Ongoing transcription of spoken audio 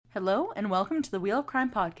Hello, and welcome to the Wheel of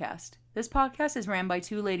Crime podcast. This podcast is ran by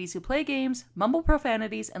two ladies who play games, mumble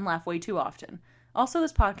profanities, and laugh way too often. Also,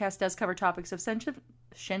 this podcast does cover topics of sensitive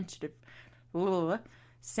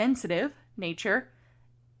nature,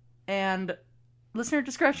 and listener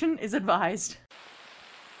discretion is advised.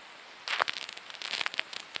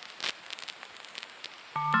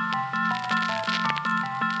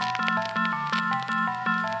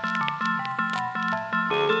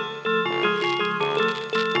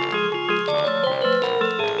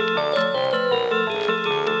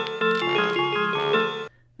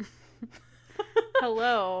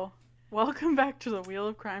 Hello. Welcome back to the Wheel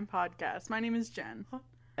of Crime podcast. My name is Jen.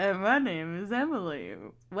 And my name is Emily.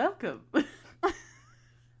 Welcome.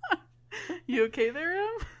 You okay there, Em?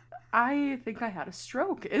 I think I had a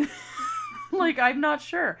stroke. I'm not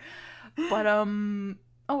sure. But,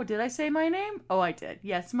 oh, did I say my name? Oh, I did.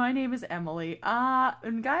 Yes, my name is Emily.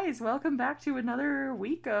 And guys, welcome back to another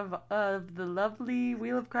week of the lovely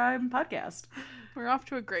Wheel of Crime podcast. We're off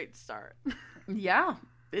to a great start. Yeah,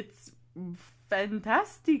 it's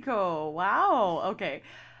fantastico. Wow. Okay.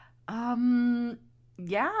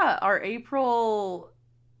 Yeah, our April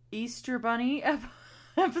Easter Bunny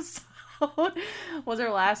episode was our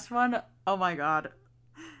last one. Oh my god.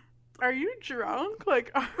 Are you drunk? Are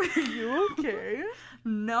you okay?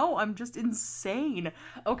 No, I'm just insane.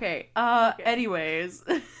 Okay, anyways.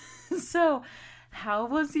 So, how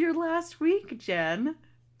was your last week, Jen?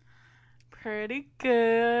 Pretty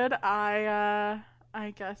good.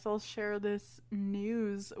 I guess I'll share this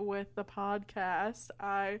news with the podcast.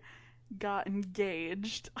 I got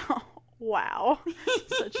engaged. Wow.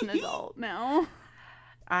 Such an adult now.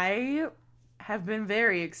 I have been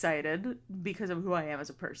very excited because of who I am as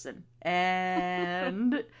a person.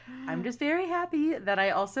 And I'm just very happy that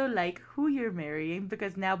I also like who you're marrying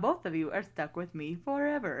because now both of you are stuck with me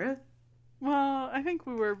forever. Well, I think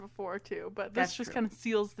we were before too, but this That's just true. kind of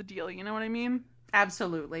seals the deal, you know what I mean?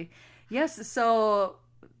 Absolutely. Yes, so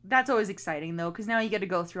that's always exciting though, because now you get to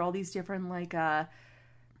go through all these different,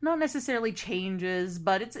 not necessarily changes,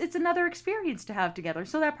 but it's another experience to have together,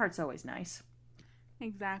 so that part's always nice.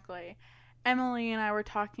 Exactly. Emily and I were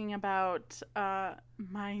talking about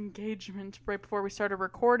my engagement right before we started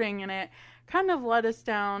recording, and it kind of led us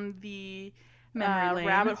down the Memory lane.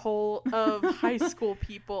 rabbit hole of high school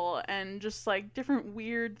people and just different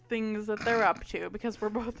weird things that they're up to because we're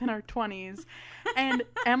both in our 20s. And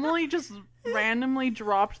Emily just randomly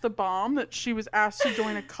dropped the bomb that she was asked to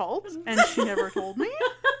join a cult, and she never told me.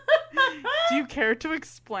 Do you care to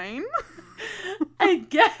explain? I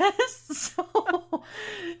guess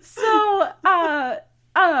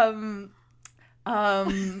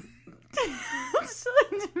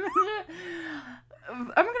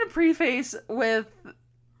I'm gonna preface with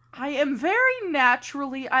I am very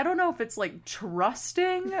naturally, I don't know if it's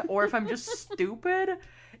trusting or if I'm just stupid.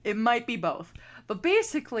 It might be both. But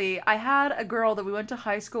basically, I had a girl that we went to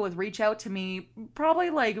high school with reach out to me probably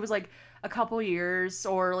it was a couple years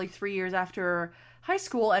or 3 years after high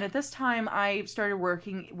school, and at this time I started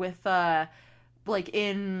working with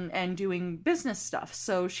in and doing business stuff.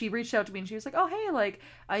 So she reached out to me and she was like, oh hey,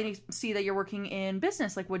 I see that you're working in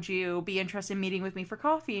business, would you be interested in meeting with me for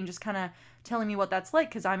coffee and just kind of telling me what that's like,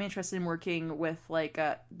 because I'm interested in working with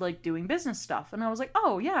doing business stuff. And I was like,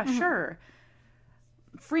 oh yeah, sure,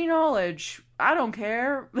 free knowledge, I don't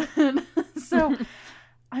care. So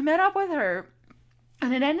I met up with her,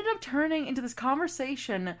 and it ended up turning into this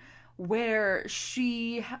conversation where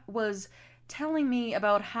she was telling me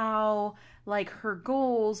about how her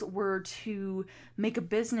goals were to make a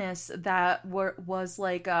business that was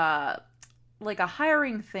a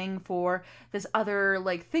hiring thing for this other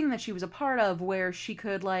thing that she was a part of, where she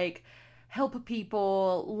could help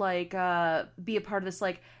people be a part of this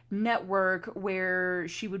network where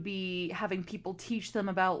she would be having people teach them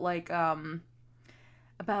about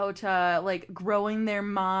growing their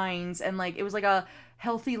minds, and it was a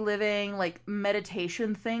healthy living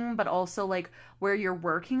meditation thing, but also where you're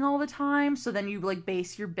working all the time, so then you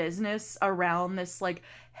base your business around this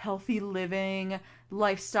healthy living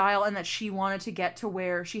lifestyle, and that she wanted to get to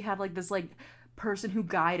where she had this person who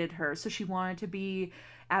guided her, so she wanted to be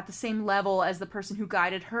at the same level as the person who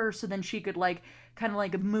guided her, so then she could kind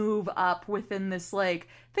of move up within this thing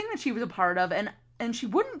that she was a part of, and she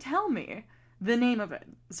wouldn't tell me the name of it.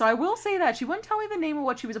 So I will say that she wouldn't tell me the name of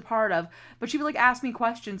what she was a part of, but she would ask me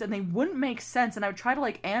questions and they wouldn't make sense, and I would try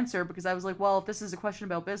to answer, because I was well, if this is a question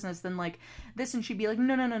about business, then this, and she'd be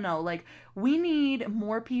no, we need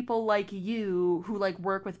more people like you who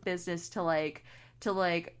work with business to to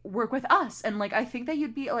like work with us, and like I think that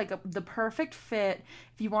you'd be like the perfect fit.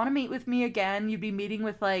 If you want to meet with me again, you'd be meeting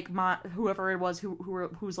with like my whoever it was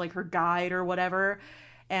who's like her guide or whatever,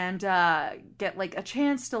 and get like a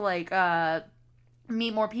chance to like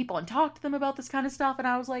meet more people and talk to them about this kind of stuff. And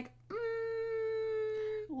I was like,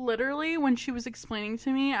 literally, when she was explaining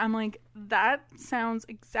to me, I'm like, that sounds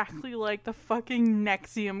exactly like the fucking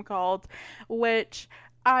NXIVM cult, which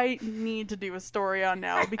I need to do a story on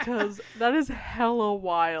now because that is hella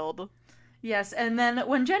wild. Yes, and then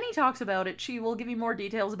when Jenny talks about it, she will give you more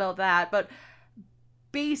details about that, but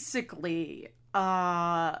basically,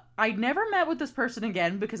 I never met with this person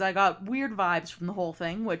again because I got weird vibes from the whole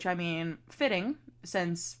thing, which, I mean, fitting,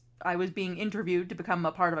 since I was being interviewed to become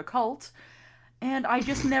a part of a cult, and I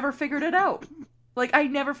just never figured it out. Like, I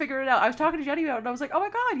never figured it out. I was talking to Jenny about it, and I was like, oh my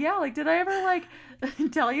god, yeah, like, did I ever, like,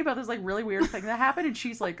 tell you about this, like, really weird thing that happened? And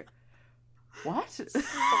she's like, what? Sorry?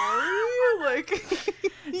 Like,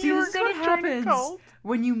 see, this is what happens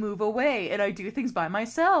when you move away, and I do things by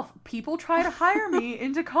myself. People try to hire me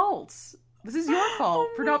into cults. This is your fault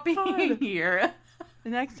for not being here. The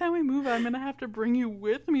next time we move, I'm gonna have to bring you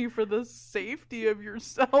with me for the safety of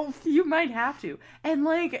yourself. You might have to. And,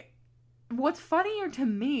 like, what's funnier to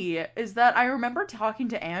me is that I remember talking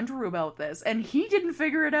to Andrew about this, and he didn't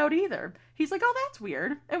figure it out either. He's like, oh, that's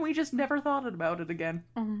weird. And we just never thought about it again.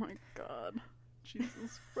 Oh my god.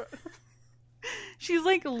 Jesus Christ. She's,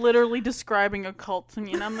 like, literally describing a cult to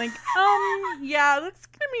me, and I'm like, yeah, that's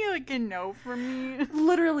gonna be, like, a no for me.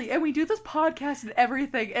 Literally. And we do this podcast and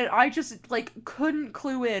everything, and I just, like, couldn't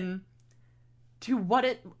clue in to what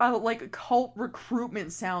it, like, cult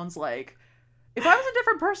recruitment sounds like. If I was a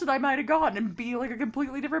different person, I might have gone and be, like, a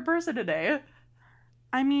completely different person today.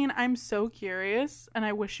 I mean, I'm so curious, and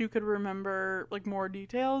I wish you could remember, like, more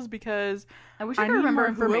details, because I wish I could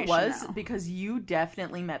remember who it was, now. Because you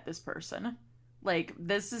definitely met this person. Like,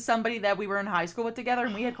 this is somebody that we were in high school with together,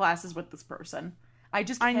 and we had classes with this person. I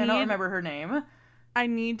just cannot remember her name. I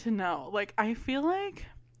need to know. Like, I feel like,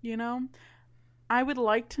 you know, I would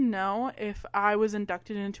like to know if I was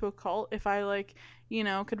inducted into a cult, if I, like, you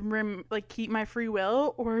know, could keep my free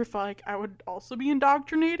will, or if, like, I would also be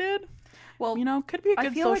indoctrinated. Well, you know, could be a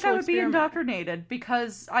good social experiment. I feel like I would be indoctrinated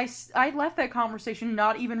because I left that conversation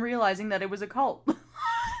not even realizing that it was a cult.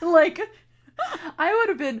 Like, I would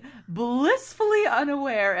have been blissfully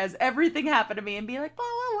unaware as everything happened to me and be like, blah,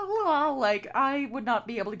 blah, blah, blah. Like, I would not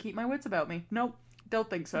be able to keep my wits about me. Nope, don't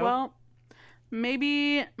think so. Well,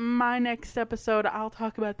 maybe my next episode I'll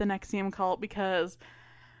talk about the NXIVM cult because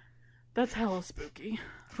that's hella spooky.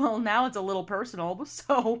 Well, now it's a little personal,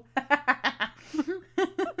 so I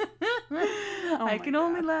can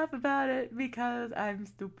only laugh about it because I'm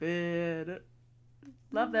stupid.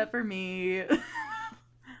 Love that for me.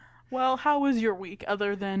 Well, how was your week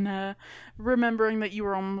other than remembering that you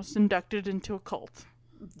were almost inducted into a cult?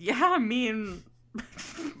 Yeah, I mean,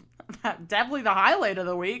 definitely the highlight of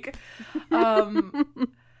the week.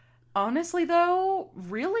 Honestly, though,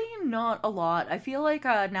 really not a lot. I feel like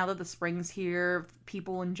now that the spring's here,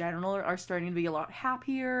 people in general are starting to be a lot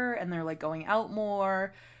happier, and they're, like, going out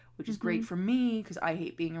more, which is great for me, because I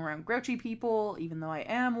hate being around grouchy people, even though I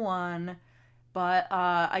am one. But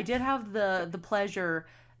I did have the pleasure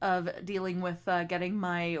of dealing with getting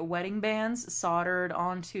my wedding bands soldered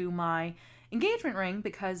onto my engagement ring,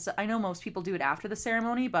 because I know most people do it after the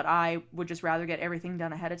ceremony, but I would just rather get everything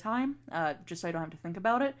done ahead of time, just so I don't have to think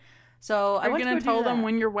about it. So I went to tell them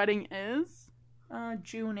when your wedding is?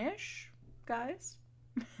 June-ish, guys.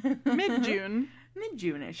 Mid-June.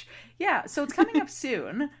 Mid-June-ish. Yeah, so it's coming up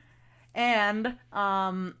soon. And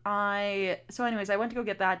I went to go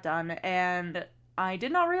get that done, and I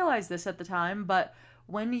did not realize this at the time, but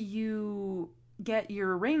when you get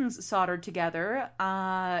your rings soldered together,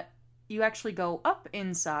 you actually go up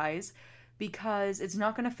in size because it's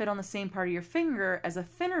not going to fit on the same part of your finger as a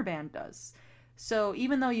thinner band does. So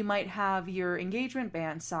even though you might have your engagement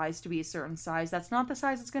band size to be a certain size, that's not the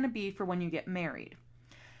size it's going to be for when you get married.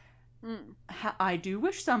 I do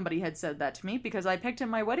wish somebody had said that to me, because I picked up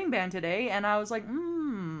my wedding band today and I was like,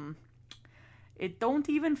 it don't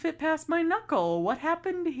even fit past my knuckle. What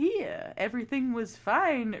happened here? Everything was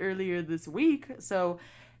fine earlier this week, so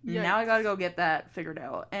now I gotta go get that figured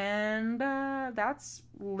out. And that's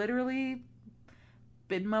literally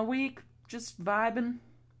been my week. Just vibing.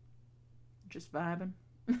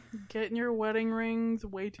 Getting your wedding rings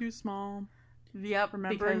way too small. Yep.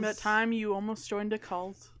 Remembering that time you almost joined a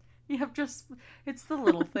cult. Yep, it's the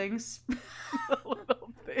little things. The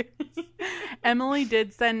little things. Emily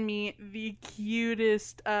did send me the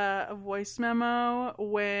cutest voice memo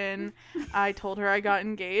when I told her I got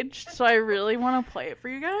engaged. So I really want to play it for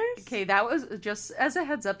you guys. Okay, that was, just as a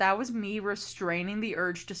heads up, that was me restraining the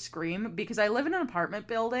urge to scream because I live in an apartment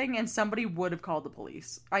building and somebody would have called the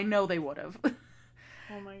police. I know they would have.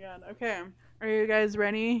 Oh my god. Okay. Are you guys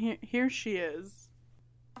ready? Here she is.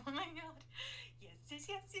 Oh my god. Yes, yes,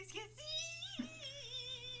 yes, yes, yes.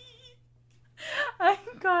 I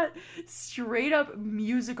got straight up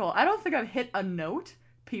musical. I don't think I've hit a note,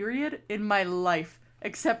 period, in my life,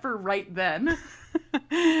 except for right then.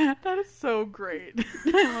 That is so great.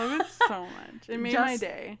 I love it so much. It made my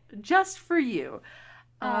day. Just for you.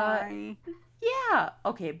 Aw. Yeah.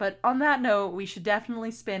 Okay, but on that note, we should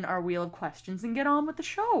definitely spin our wheel of questions and get on with the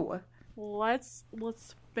show. Let's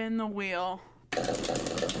spin the wheel.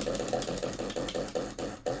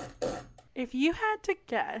 If you had to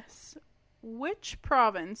guess, which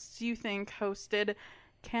province do you think hosted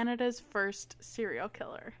Canada's first serial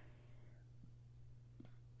killer?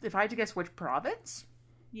 If I had to guess which province?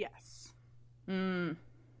 Yes.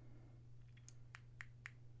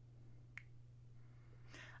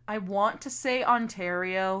 I want to say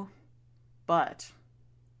Ontario, but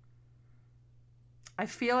I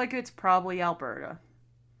feel like it's probably Alberta.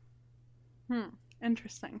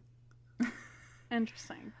 Interesting.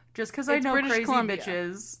 Interesting. Just because I It's know British crazy Columbia.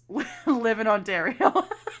 bitches live in Ontario.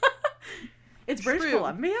 It's British True.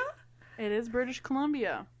 Columbia? It is British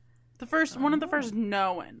Columbia. One of the first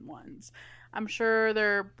known ones. I'm sure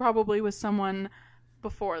there probably was someone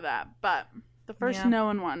before that, but the first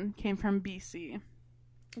known one came from BC.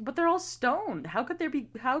 But they're all stoned. How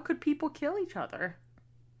could people kill each other?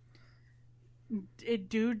 It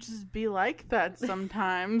do just be like that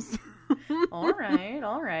sometimes. All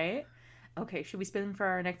right. Okay, should we spin for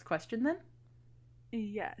our next question then?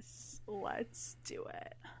 Yes, let's do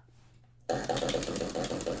it.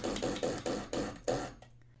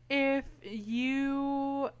 If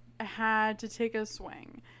you had to take a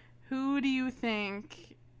swing, who do you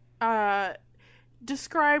think,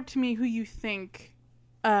 describe to me who you think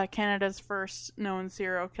Canada's first known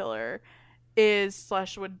serial killer is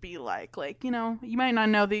 / would be like. Like, you might not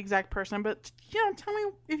know the exact person, but, tell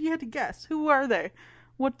me if you had to guess. Who are they?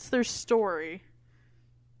 What's their story?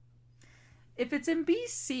 If it's in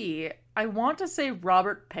BC, I want to say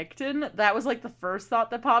Robert Pickton. That was like the first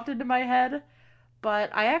thought that popped into my head.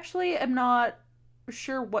 But I actually am not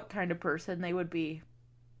sure what kind of person they would be.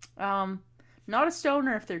 Not a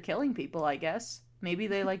stoner if they're killing people, I guess. Maybe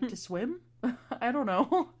they like to swim? I don't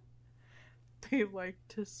know. They like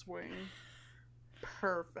to swing.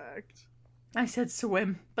 Perfect. I said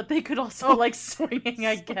swim, but they could also like swinging,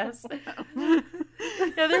 I guess. Yeah,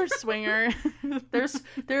 they're a swinger.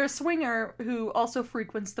 They're a swinger who also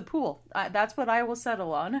frequents the pool. That's what I will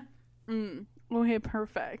settle on. Okay,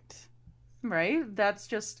 perfect. Right? That's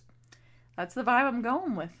the vibe I'm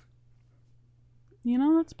going with.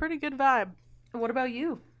 That's a pretty good vibe. What about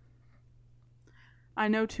you? I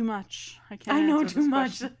know too much. I know answer too this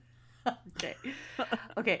much. question.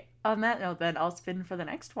 Okay. On that note, then I'll spin for the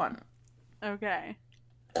next one. Okay.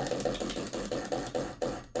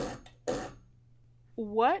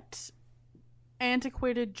 What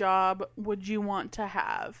antiquated job would you want to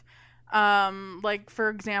have? Like, for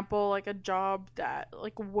example, like a job that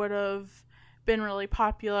like would have been really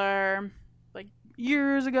popular like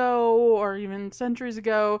years ago or even centuries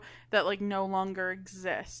ago that like no longer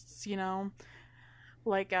exists,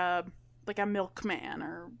 like a milkman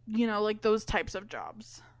or like those types of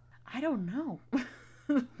jobs. I don't know.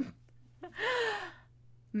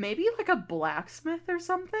 Maybe like a blacksmith or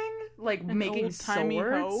something? Like making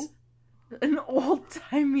swords? Hoe? An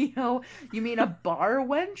old-timey hoe? You mean a bar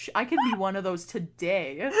wench? I could be one of those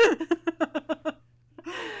today.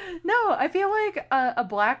 No, I feel like a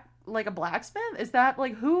blacksmith? Is that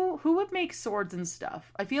like who would make swords and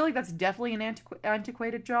stuff? I feel like that's definitely an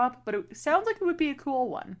antiquated job, but it sounds like it would be a cool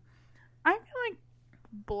one. I feel like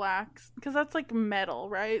blacks, because that's like metal,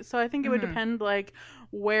 right? So I think it would depend like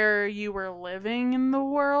where you were living in the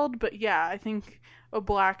world, but yeah, I think a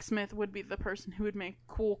blacksmith would be the person who would make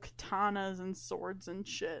cool katanas and swords and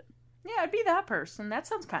shit. Yeah, I'd be that person. That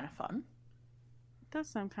sounds kind of fun. It does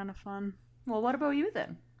sound kind of fun. Well, what about you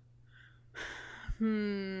then?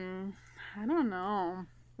 I don't know.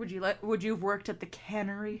 Would you have worked at the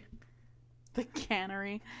cannery? The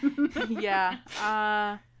cannery. Yeah.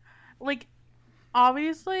 Like,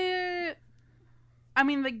 obviously, I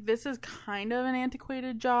mean, like, this is kind of an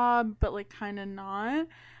antiquated job, but, like, kind of not.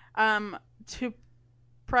 To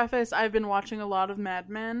preface, I've been watching a lot of Mad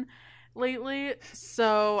Men lately,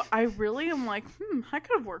 so I really am like, I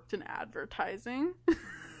could have worked in advertising.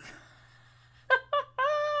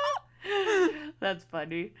 That's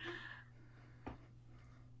funny.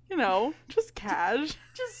 You know, just cash.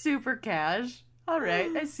 Just super cash. All right,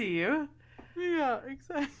 I see you. Yeah,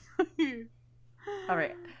 exactly. All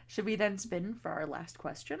right, should we then spin for our last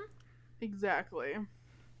question? Exactly.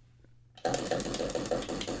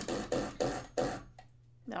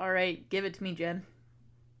 All right, give it to me, Jen.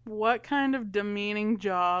 What kind of demeaning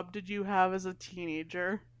job did you have as a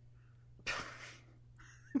teenager?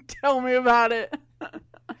 Tell me about it.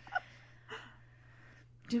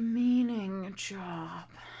 Demeaning job.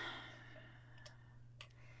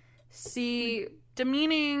 See,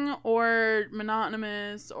 Demeaning or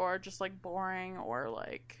monotonous or just like boring or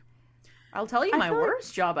like... I'll tell you I my feel like-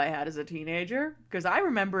 worst job I had as a teenager, because I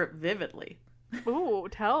remember it vividly. Ooh,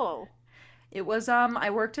 tell. It was, I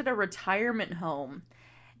worked at a retirement home,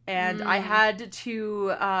 and I had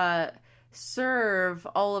to, serve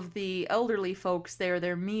all of the elderly folks there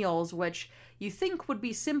their meals, which you think would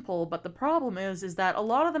be simple, but the problem is that a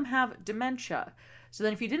lot of them have dementia. So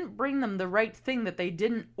then if you didn't bring them the right thing that they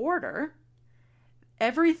didn't order,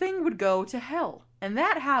 everything would go to hell. And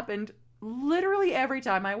that happened literally every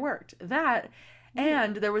time I worked. That,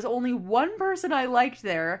 and there was only one person I liked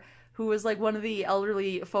there, who was like one of the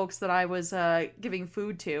elderly folks that I was giving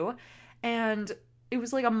food to. And it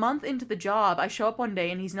was like a month into the job. I show up one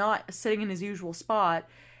day and he's not sitting in his usual spot.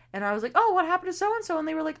 And I was like, oh, what happened to so-and-so? And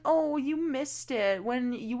they were like, oh, you missed it.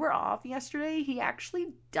 When you were off yesterday, he actually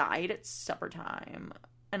died at supper time.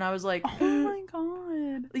 And I was like, Oh my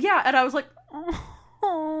god. yeah. And I was like,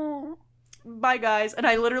 Oh. bye, guys. And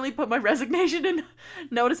I literally put my resignation in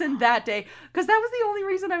notice in that day. Because that was the only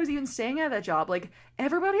reason I was even staying at that job. Like,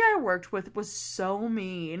 everybody I worked with was so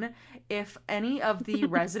mean. If any of the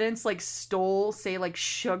residents, like, stole, say, like,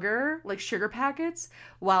 sugar packets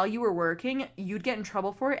while you were working, you'd get in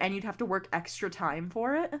trouble for it, and you'd have to work extra time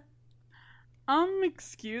for it.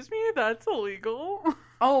 Excuse me? That's illegal.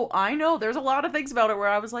 Oh, I know. There's a lot of things about it where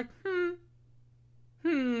I was like,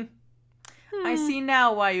 I see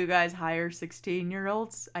now why you guys hire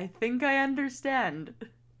 16-year-olds. I think I understand.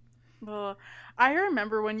 I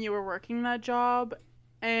remember when you were working that job,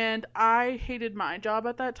 and I hated my job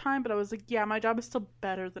at that time, but I was like, yeah, my job is still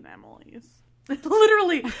better than Emily's.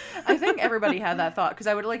 Literally. I think everybody had that thought, because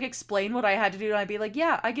I would, like, explain what I had to do, and I'd be like,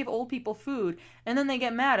 yeah, I give old people food, and then they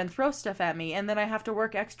get mad and throw stuff at me, and then I have to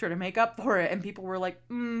work extra to make up for it, and people were like,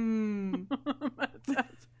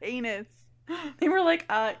 That's heinous. They were like,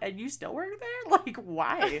 and you still work there? Like,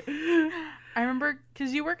 why? I remember,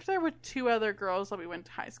 because you worked there with two other girls that we went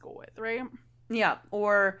to high school with, right? Yeah,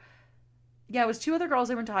 it was two other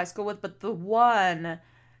girls I went to high school with, but the one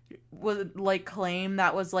would, like, claim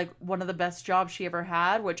that was, like, one of the best jobs she ever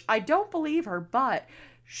had, which I don't believe her, but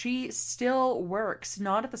she still works,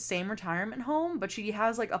 not at the same retirement home, but she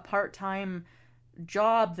has, like, a part-time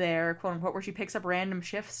job there, quote-unquote, where she picks up random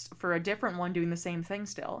shifts for a different one doing the same thing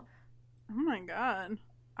still. Oh my god.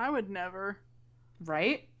 I would never.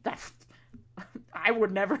 Right? I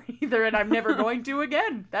would never either, and I'm never going to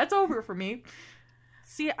again. That's over for me.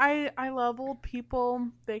 See, I love old people.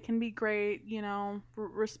 They can be great, you know,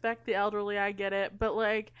 respect the elderly, I get it. But,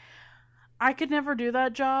 like, I could never do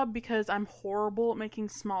that job because I'm horrible at making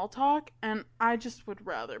small talk, and I just would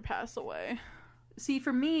rather pass away. See,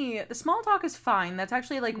 for me, the small talk is fine. That's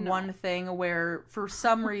actually, like, No. one thing where, for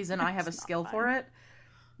some reason, I have a It's not skill fine. for it.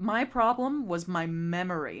 My problem was my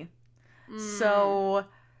memory. So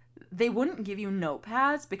they wouldn't give you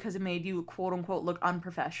notepads because it made you, quote unquote, look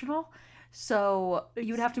unprofessional. So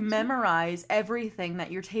you'd have to Excuse me? memorize everything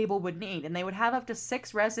that your table would need. And they would have up to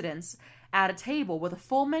 6 residents at a table with a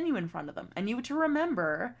full menu in front of them. And you had to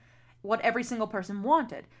remember what every single person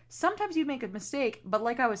wanted. Sometimes you'd make a mistake, but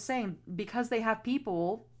like I was saying, because they have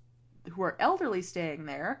people who are elderly staying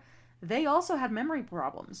there, they also had memory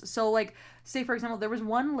problems. So, like, say, for example, there was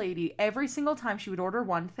one lady, every single time she would order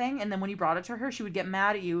one thing, and then when you brought it to her, she would get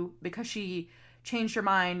mad at you because she changed her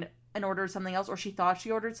mind and ordered something else, or she thought she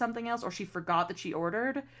ordered something else, or she forgot that she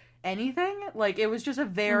ordered anything. Like, it was just a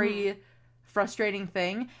very frustrating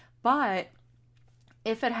thing. But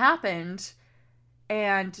if it happened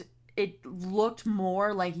and it looked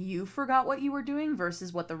more like you forgot what you were doing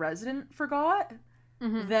versus what the resident forgot,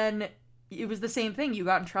 then it was the same thing. You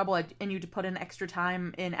got in trouble and you had to put in extra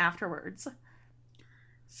time in afterwards.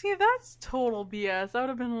 See, that's total BS. I would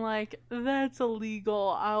have been like, that's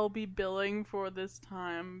illegal. I'll be billing for this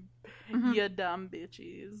time. You dumb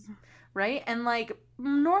bitches. Right? And, like,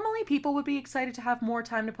 normally people would be excited to have more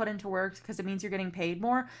time to put into work because it means you're getting paid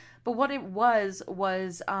more. But what it was,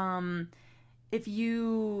 if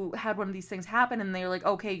you had one of these things happen and they were like,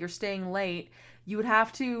 okay, you're staying late, you would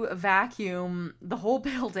have to vacuum the whole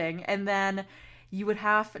building, and then you would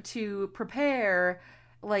have to prepare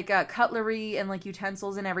like cutlery and like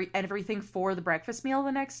utensils and everything for the breakfast meal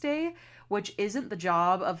the next day, which isn't the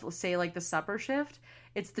job of, say, like the supper shift.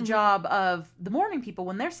 It's the job of the morning people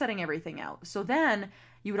when they're setting everything out. So then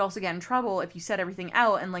you would also get in trouble if you set everything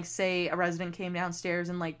out and, like, say a resident came downstairs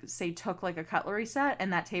and, like, say took like a cutlery set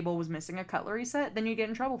and that table was missing a cutlery set, then you get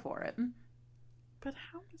in trouble for it. But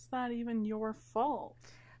how is that even your fault?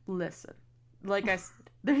 Listen, like I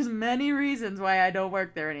said, there's many reasons why I don't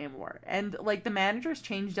work there anymore. And, like, the managers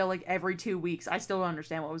changed out, like, every 2 weeks. I still don't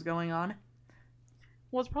understand what was going on.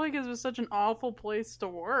 Well, it's probably because it was such an awful place to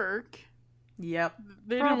work. Yep.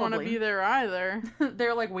 They didn't want to be there either.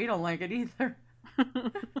 They're like, we don't like it either.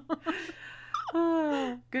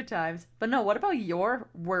 Good times. But no, what about your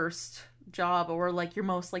worst job or, like, your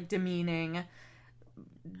most, like, demeaning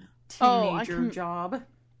teenager job?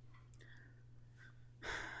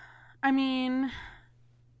 I mean,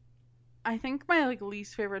 I think my, like,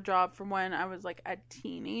 least favorite job from when I was, like, a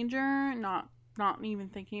teenager, not even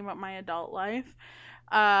thinking about my adult life,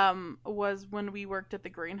 was when we worked at the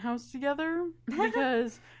greenhouse together,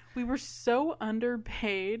 because we were so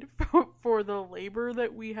underpaid for the labor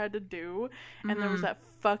that we had to do, and there was that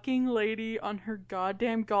fucking lady on her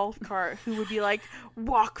goddamn golf cart who would be like,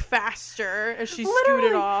 walk faster, as she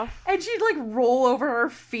scooted off. And she'd, like, roll over her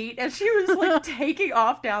feet as she was, like, taking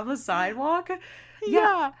off down the sidewalk.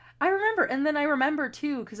 Yeah. I remember. And then I remember,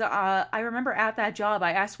 too, because I remember at that job,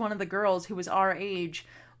 I asked one of the girls who was our age,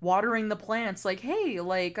 watering the plants, like, hey,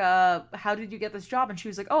 like, how did you get this job? And she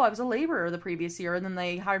was like, oh, I was a laborer the previous year, and then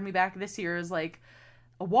they hired me back this year as, like,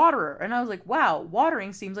 a waterer. And I was like, wow,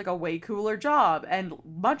 watering seems like a way cooler job and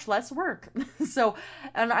much less work. So,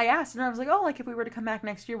 and I asked, and I was like, oh, like, if we were to come back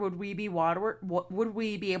next year, would we be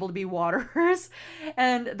able to be waterers?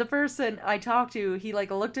 And the person I talked to, he,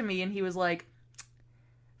 like, looked at me and he was like,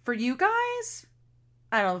 for you guys,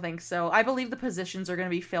 I don't think so. I believe the positions are going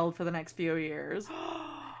to be filled for the next few years.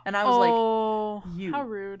 And I was like, you, how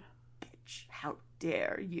rude. Bitch, how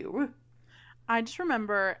dare you? I just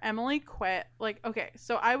remember Emily quit. Like, okay,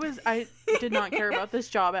 so I did not care about this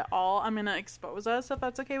job at all. I'm going to expose us if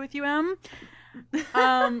that's okay with you, Em.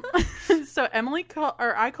 So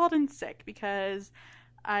I called in sick because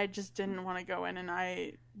I just didn't want to go in and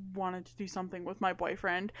I wanted to do something with my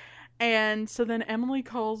boyfriend. And so then Emily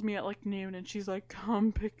calls me at like noon and she's like,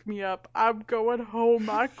 come pick me up. I'm going home.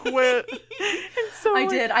 I quit. And so I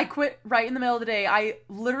did. I quit right in the middle of the day. I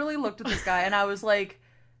literally looked at this guy and I was like,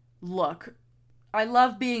 look, I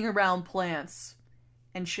love being around plants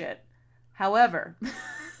and shit. However,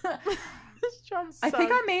 this job sucks. I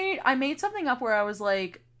think I made something up where I was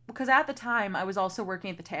like, because at the time I was also working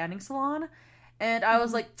at the tanning salon. And I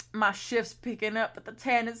was like, my shift's picking up at the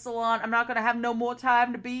tanning salon. I'm not going to have no more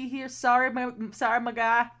time to be here. Sorry, my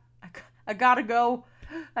guy. I gotta go.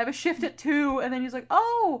 I have a shift at 2. And then he's like,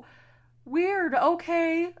 oh, weird.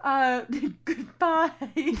 Okay. Goodbye.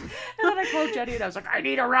 And then I called Jenny and I was like, I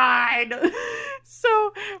need a ride.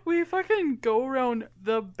 So we fucking go around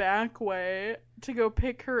the back way to go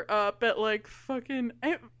pick her up at like fucking...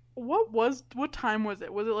 What time was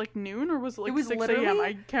it? Was it like noon or was it like 6 a.m.?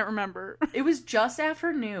 I can't remember. It was just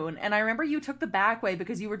after noon, and I remember you took the back way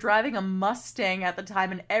because you were driving a Mustang at the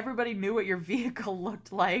time and everybody knew what your vehicle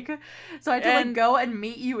looked like. So I had to like go and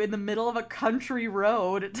meet you in the middle of a country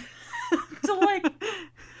road to like...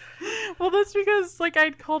 Well, that's because like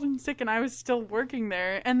I'd called in sick and I was still working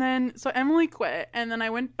there. And then so Emily quit and then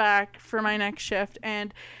I went back for my next shift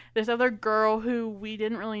and this other girl who we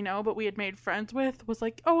didn't really know but we had made friends with was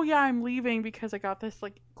like, oh yeah, I'm leaving because I got this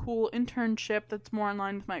like cool internship that's more in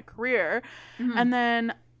line with my career. Mm-hmm. And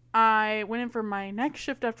then I went in for my next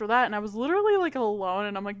shift after that and I was literally like alone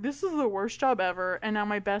and I'm like, this is the worst job ever. And now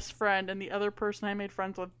my best friend and the other person I made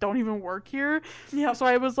friends with don't even work here. Yeah. So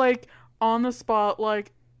I was like on the spot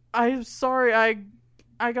like, I'm sorry,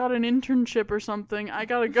 I got an internship or something. I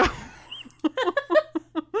gotta go.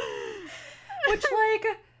 Which, like,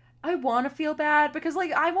 I want to feel bad because,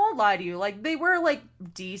 like, I won't lie to you. Like, they were, like,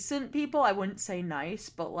 decent people. I wouldn't say nice,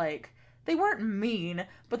 but, like, they weren't mean.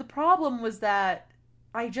 But the problem was that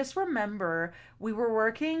I just remember we were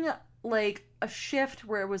working, like, a shift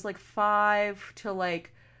where it was, like, 5 to,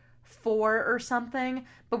 like, 4 or something.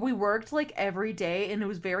 But we worked, like, every day, and it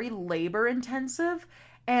was very labor intensive.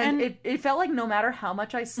 And it felt like no matter how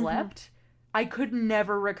much I slept, I could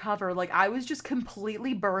never recover. Like, I was just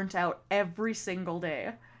completely burnt out every single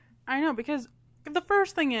day. I know, because the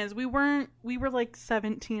first thing is, we were like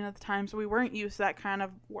 17 at the time, so we weren't used to that kind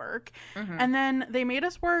of work. Mm-hmm. And then they made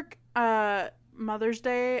us work Mother's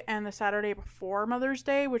Day and the Saturday before Mother's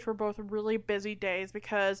Day, which were both really busy days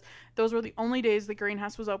because those were the only days the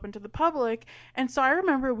greenhouse was open to the public. And so I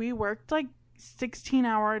remember we worked like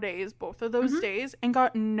 16-hour days both of those days and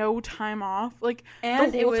got no time off. Like,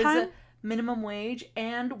 And the it whole was time, minimum wage,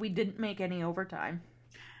 and we didn't make any overtime.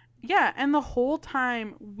 yeah, and the whole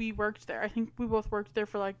time we worked there, I think we both worked there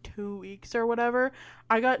for like 2 weeks or whatever,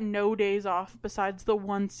 I got no days off besides the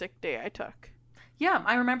one sick day I took. Yeah,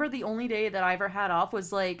 I remember the only day that I ever had off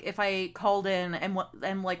was like if I called in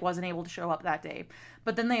and like wasn't able to show up that day.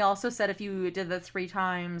 But then they also said if you did the 3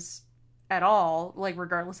 times at all, like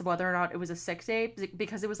regardless of whether or not it was a sick day,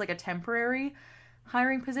 because it was like a temporary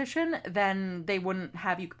hiring position, then they wouldn't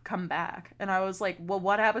have you come back. And I was like, well,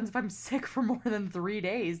 what happens if I'm sick for more than 3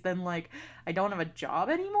 days? Then like I don't have a job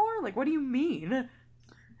anymore? Like, what do you mean?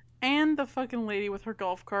 And the fucking lady with her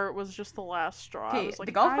golf cart was just the last straw. I Okay, was like,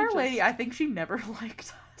 the golf cart lady, I think she never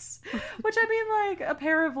liked us. Which, I mean, like, a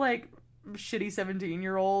pair of, like, shitty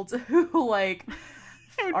 17-year-olds who, like,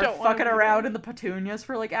 Who are don't wanna fucking be around there. in the petunias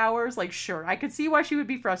for, like, hours. Like, sure, I could see why she would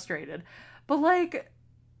be frustrated. But, like,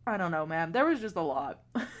 I don't know, man. There was just a lot.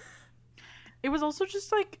 It was also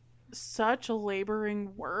just like such a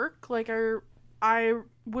laboring work. Like I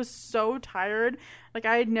was so tired. Like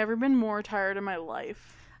I had never been more tired in my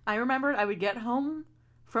life. I remembered I would get home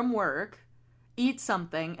from work, eat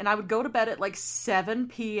something, and I would go to bed at, like, 7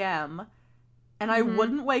 p.m., and I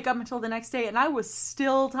wouldn't wake up until the next day, and I was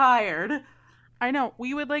still tired. I know.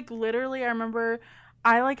 We would like literally, I remember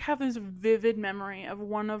I like have this vivid memory of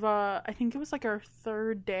one of I think it was like our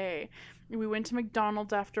 3rd day. We went to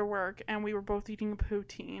McDonald's after work and we were both eating a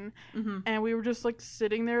poutine and we were just like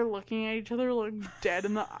sitting there looking at each other like dead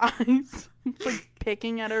in the eyes, like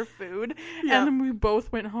picking at our food. Yeah. And then we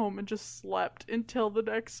both went home and just slept until the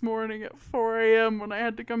next morning at 4 a.m. when I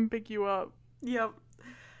had to come pick you up. Yep.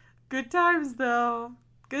 Good times, though.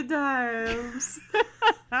 Good times.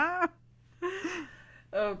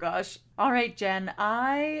 Oh, gosh. All right, Jen.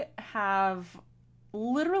 I have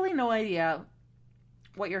literally no idea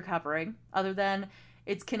what you're covering, other than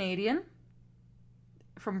it's Canadian,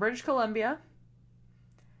 from British Columbia,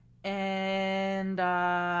 and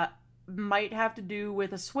might have to do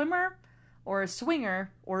with a swimmer, or a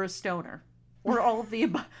swinger, or a stoner, or all of the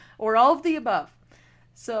above, or all of the above.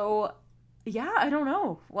 So, yeah, I don't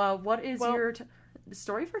know. Well, what is your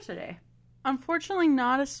story for today? Unfortunately,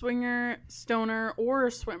 not a swinger, stoner, or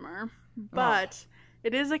a swimmer, but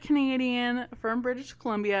it is a Canadian from British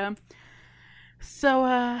Columbia.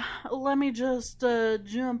 So, let me just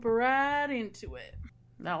jump right into it.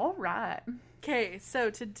 All right. Okay, so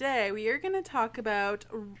today we are going to talk about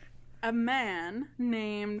a man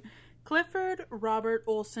named Clifford Robert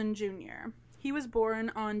Olson Jr. He was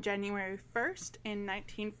born on January 1st in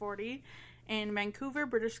 1940 in Vancouver,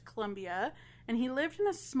 British Columbia, and he lived in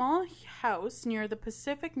a small house near the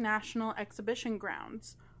Pacific National Exhibition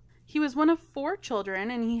grounds. He was one of 4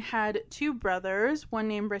 children, and he had 2 brothers, one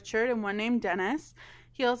named Richard and one named Dennis.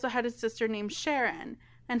 He also had a sister named Sharon,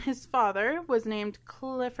 and his father was named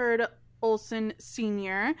Clifford Olson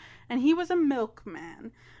Sr., and he was a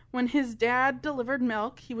milkman. When his dad delivered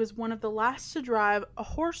milk, he was one of the last to drive a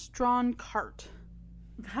horse-drawn cart.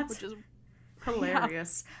 That's Which is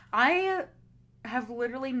hilarious. I have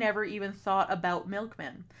literally never even thought about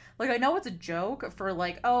milkmen. Like, I know it's a joke for,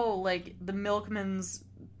 like, oh, like, the milkman's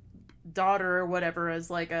daughter or whatever is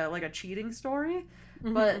like a cheating story,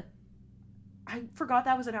 but I forgot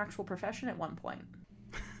that was an actual profession at one point.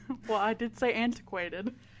 Well, I did say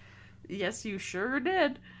antiquated. Yes, you sure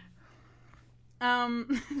did.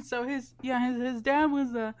 So his dad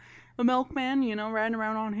was a milkman, you know, riding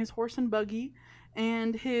around on his horse and buggy,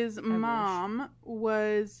 and his mom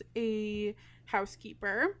was a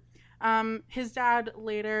housekeeper. His dad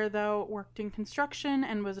later, though, worked in construction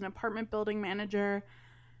and was an apartment building manager.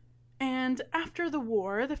 And after the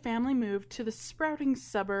war, the family moved to the sprouting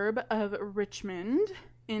suburb of Richmond,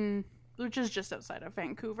 which is just outside of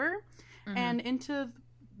Vancouver, and into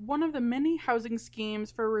one of the many housing schemes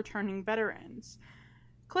for returning veterans.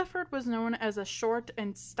 Clifford was known as a short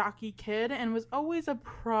and stocky kid and was always a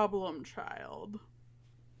problem child.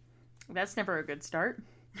 That's never a good start.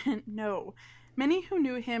 No. Many who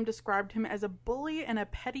knew him described him as a bully and a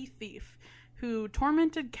petty thief who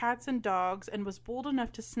tormented cats and dogs and was bold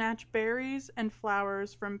enough to snatch berries and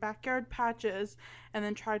flowers from backyard patches and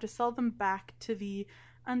then try to sell them back to the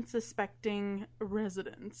unsuspecting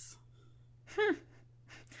residents.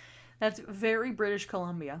 That's very British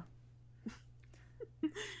Columbia.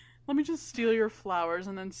 Let me just steal your flowers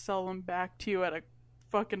and then sell them back to you at a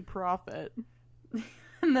fucking profit.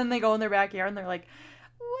 And then they go in their backyard and they're like,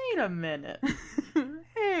 wait a minute.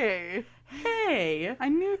 Hey. Hey, I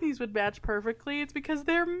knew these would match perfectly. It's because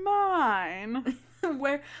they're mine.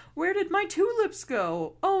 where did my tulips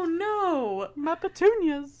go? Oh no! My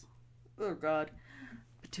petunias. Oh god.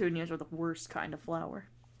 Petunias are the worst kind of flower.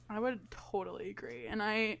 I would totally agree. And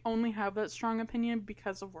I only have that strong opinion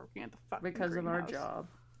because of working at the fucking Because of our greenhouse. job.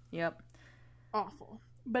 Yep. Awful.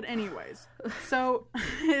 But anyways, so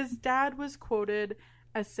his dad was quoted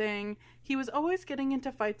as saying he was always getting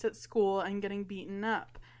into fights at school and getting beaten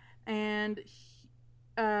up. And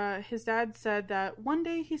his dad said that one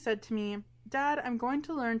day he said to me, "Dad, I'm going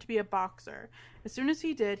to learn to be a boxer." As soon as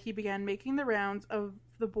he did, he began making the rounds of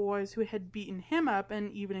the boys who had beaten him up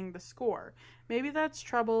and evening the score. Maybe that's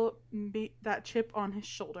trouble, that chip on his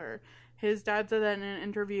shoulder. His dad said that in an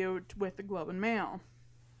interview with the Globe and Mail.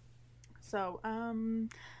 So,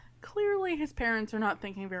 clearly his parents are not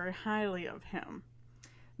thinking very highly of him.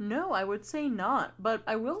 No, I would say not. But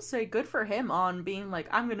I will say good for him on being like,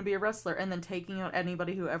 I'm going to be a wrestler, and then taking out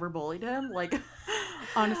anybody who ever bullied him. Like,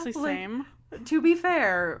 Honestly, like, same. To be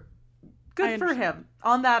fair, good for understand. him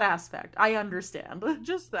on that aspect. I understand.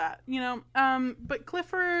 Just that, but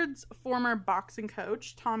Clifford's former boxing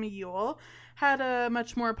coach, Tommy Ewell, had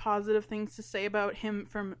much more positive things to say about him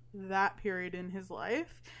from that period in his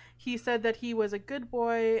life. He said that he was a good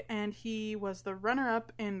boy, and he was the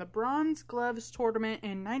runner-up in the Bronze Gloves tournament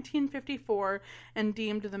in 1954 and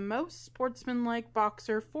deemed the most sportsmanlike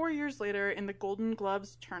boxer 4 years later in the Golden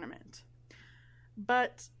Gloves tournament.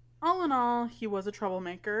 But all in all, he was a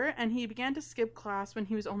troublemaker, and he began to skip class when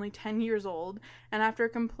he was only 10 years old, and after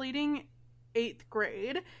completing 8th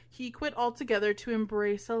grade, he quit altogether to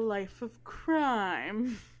embrace a life of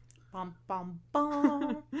crime. Bum, bum,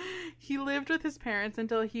 bum. He lived with his parents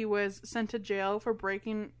until he was sent to jail for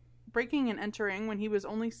breaking and entering when he was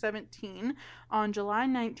only 17 on July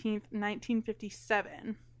 19th,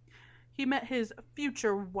 1957. He met his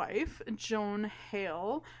future wife, Joan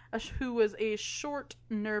Hale, who was a short,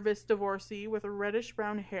 nervous divorcee with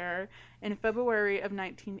reddish-brown hair, in February of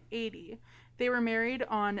 1980. They were married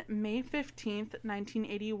on May 15th,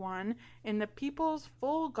 1981, in the People's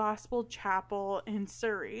Full Gospel Chapel in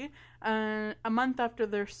Surrey, a month after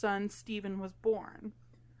their son Stephen was born.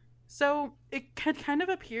 So it had kind of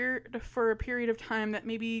appeared for a period of time that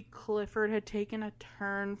maybe Clifford had taken a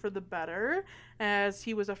turn for the better, as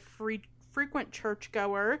he was a frequent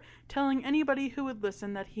churchgoer, telling anybody who would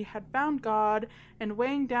listen that he had found God and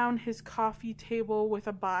weighing down his coffee table with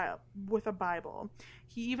a Bible.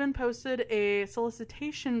 He even posted a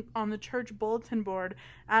solicitation on the church bulletin board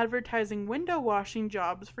advertising window washing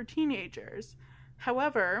jobs for teenagers.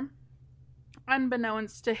 However,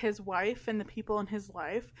 unbeknownst to his wife and the people in his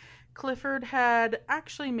life, Clifford had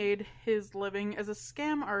actually made his living as a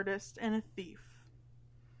scam artist and a thief.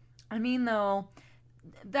 I mean, though,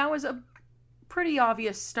 that was a pretty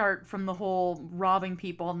obvious start from the whole robbing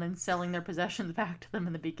people and then selling their possessions back to them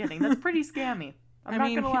in the beginning. That's pretty scammy. I'm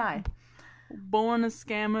not gonna lie. Born a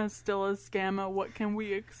scammer, still a scammer. What can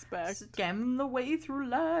we expect? Scam the way through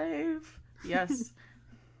life. Yes.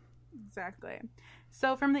 Exactly.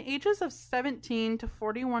 So from the ages of 17 to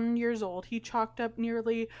 41 years old, he chalked up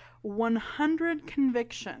nearly 100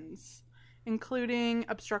 convictions, including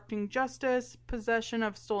obstructing justice, possession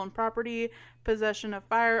of stolen property, possession of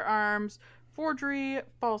firearms, forgery,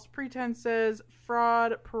 false pretenses,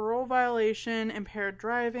 fraud, parole violation, impaired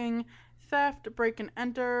driving, theft, break and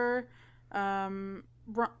enter, armed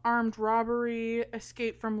robbery,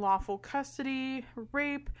 escape from lawful custody,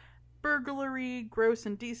 rape, burglary, gross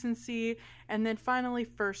indecency, and then finally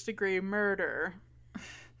first-degree murder.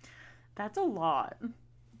 That's a lot.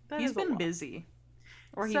 He's been busy.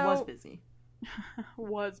 Or he was busy.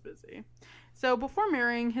 Was busy. So before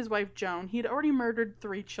marrying his wife Joan, he'd already murdered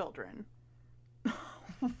 3 children.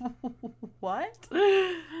 What?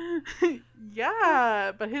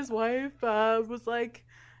 Yeah, but his wife was like,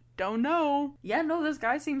 don't know. Yeah, no, this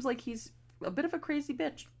guy seems like he's a bit of a crazy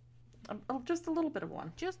bitch. Just a little bit of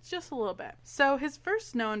one. Just a little bit. So his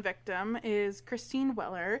first known victim is Christine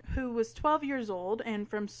Weller, who was 12 years old and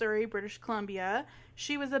from Surrey, British Columbia.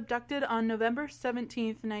 She was abducted on November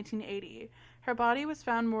 17th, 1980. Her body was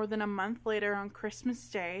found more than a month later on Christmas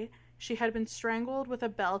Day. She had been strangled with a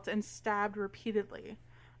belt and stabbed repeatedly.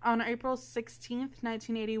 On April 16th,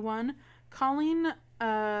 1981, Colleen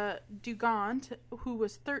Dugant, who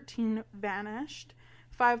was 13, vanished.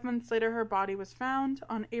 5 months later, her body was found.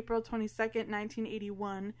 On April 22nd,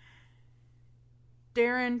 1981,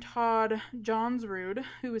 Darren Todd Johnsrud,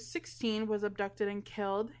 who was 16, was abducted and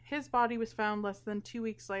killed. His body was found less than 2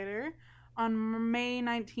 weeks later. On May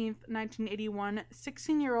 19th, 1981,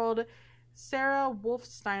 16-year-old Sarah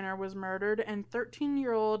Wolfsteiner was murdered, and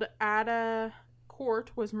 13-year-old Ada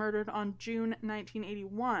Court was murdered on June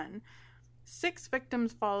 1981. 6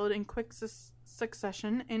 victims followed in quick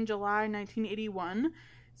succession in July 1981.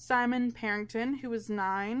 Simon Parrington, who was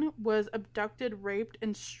 9, was abducted, raped,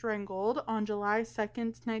 and strangled on July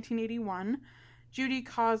 2nd, 1981. Judy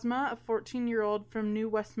Cosma, a 14-year-old from New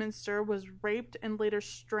Westminster, was raped and later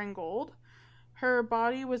strangled. Her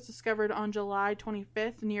body was discovered on July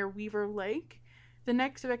 25th near Weaver Lake. The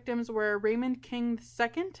next victims were Raymond King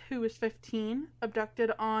II, who was 15,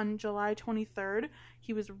 abducted on July 23rd.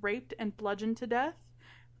 He was raped and bludgeoned to death.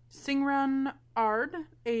 Singran Ard,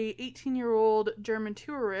 a 18-year-old German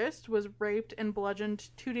tourist, was raped and bludgeoned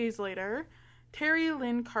 2 days later. Terry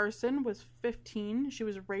Lynn Carson was 15. She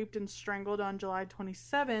was raped and strangled on July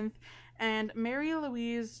 27th. And Mary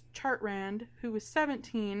Louise Chartrand, who was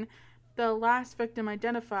 17, the last victim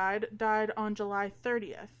identified, died on July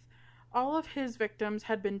 30th. All of his victims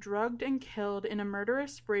had been drugged and killed in a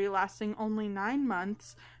murderous spree lasting only 9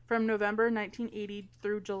 months, from November 1980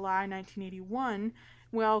 through July 1981,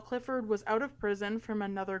 while Clifford was out of prison from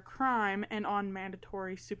another crime and on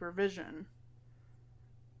mandatory supervision.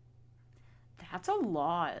 That's a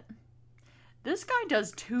lot. This guy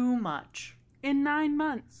does too much. In 9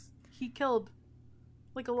 months, he killed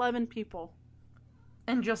like 11 people.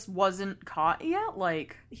 And just wasn't caught yet?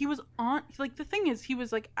 Like, he was on, like, the thing is, he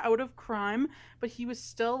was like out of crime, but he was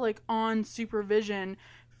still like on supervision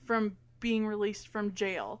from being released from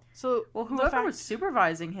jail. So, well, whoever was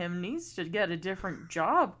supervising him needs to get a different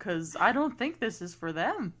job, because I don't think this is for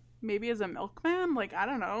them. Maybe as a milkman? Like, I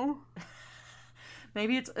don't know.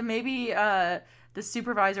 Maybe the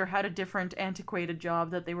supervisor had a different antiquated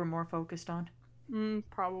job that they were more focused on.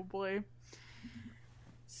 Probably.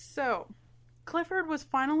 So, Clifford was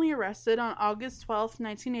finally arrested on August 12th,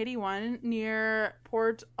 1981, near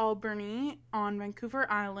Port Alberni on Vancouver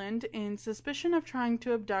Island in suspicion of trying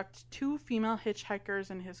to abduct 2 female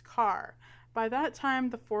hitchhikers in his car. By that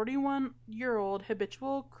time, the 41-year-old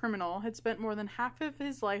habitual criminal had spent more than half of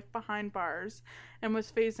his life behind bars and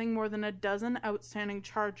was facing more than a dozen outstanding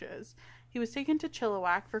charges. He was taken to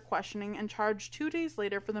Chilliwack for questioning and charged 2 days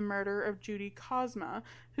later for the murder of Judy Cosma,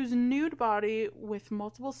 whose nude body with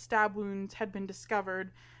multiple stab wounds had been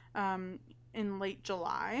discovered in late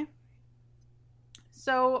July.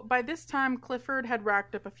 So by this time, Clifford had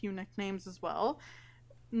racked up a few nicknames as well,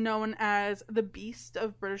 known as the Beast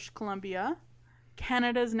of British Columbia,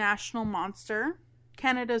 Canada's National Monster,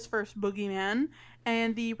 Canada's First Boogeyman,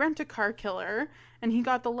 and the Rent-A-Car Killer, and he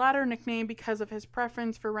got the latter nickname because of his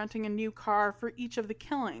preference for renting a new car for each of the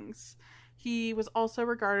killings. He was also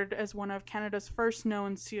regarded as one of Canada's first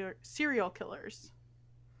known serial killers.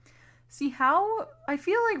 See, how I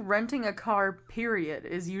feel like renting a car, period,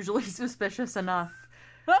 is usually suspicious enough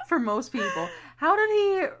for most people. How did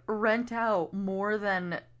he rent out more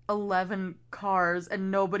than 11 cars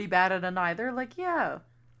and nobody batted an eye? They're like, yeah.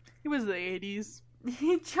 It was the 80s.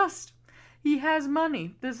 He has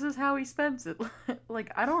money. This is how he spends it.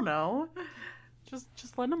 Like, I don't know.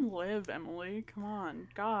 Just let him live, Emily. Come on.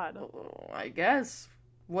 God. Oh, I guess.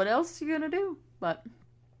 What else are you gonna do? But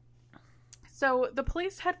so the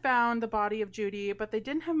police had found the body of Judy, but they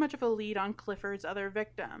didn't have much of a lead on Clifford's other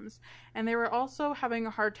victims, and they were also having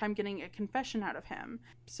a hard time getting a confession out of him.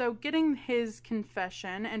 So getting his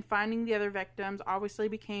confession and finding the other victims obviously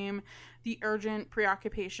became the urgent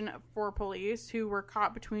preoccupation for police, who were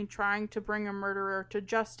caught between trying to bring a murderer to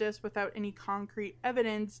justice without any concrete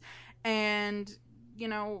evidence and,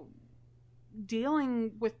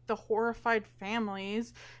 dealing with the horrified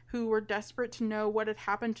families who were desperate to know what had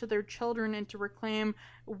happened to their children and to reclaim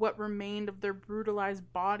what remained of their brutalized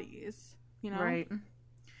bodies, Right.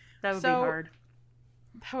 That would be hard.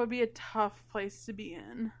 That would be a tough place to be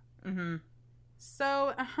in. Mm-hmm.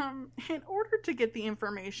 So, in order to get the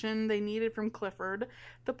information they needed from Clifford,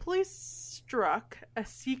 the police struck a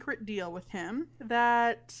secret deal with him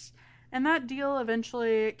and that deal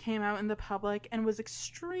eventually came out in the public and was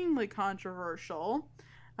extremely controversial.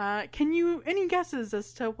 Any guesses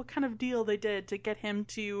as to what kind of deal they did to get him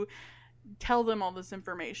to tell them all this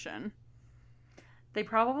information? They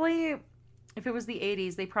probably, if it was the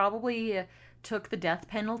 80s, they probably took the death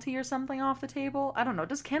penalty or something off the table. I don't know.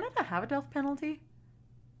 Does Canada have a death penalty?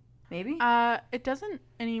 Maybe? It doesn't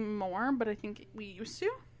anymore, but I think we used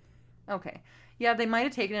to. Okay. Yeah, they might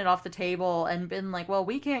have taken it off the table and been like, well,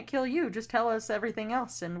 we can't kill you. Just tell us everything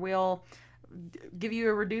else and we'll give you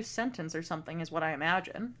a reduced sentence or something, is what I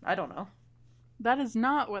imagine. I don't know. That is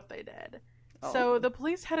not what they did. Oh. So the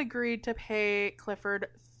police had agreed to pay Clifford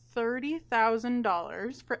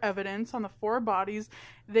 $30,000 for evidence on the 4 bodies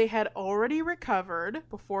they had already recovered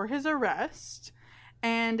before his arrest.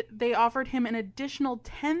 and they offered him an additional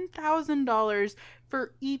 $10,000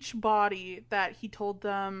 for each body that he told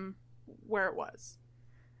them where it was.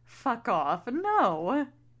 Fuck off. No.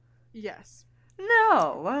 Yes.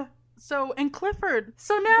 No. So, and Clifford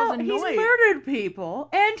So now was he's annoyed. murdered people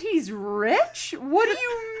and he's rich? What do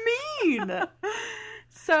you mean?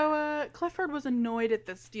 So, Clifford was annoyed at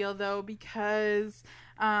this deal, though, because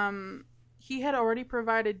he had already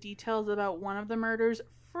provided details about one of the murders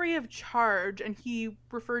free of charge, and he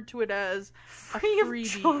referred to it as Free a of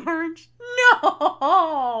freebie. charge?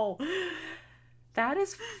 No! That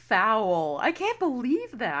is foul. I can't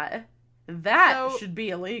believe that. That So- should be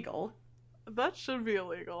illegal. That should be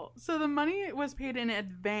illegal. So the money was paid in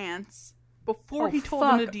advance before Oh, he told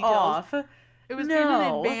them the fuck details. off. It was paid in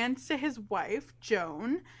No. advance to his wife,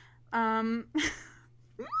 Joan.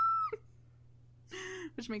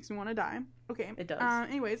 Which makes me want to die. Okay. It does.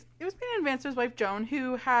 Anyways, it was paid in advance to his wife, Joan,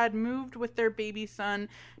 who had moved with their baby son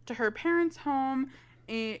to her parents' home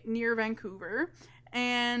near Vancouver.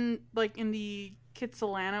 And, like, in the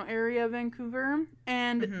Kitsilano area of Vancouver.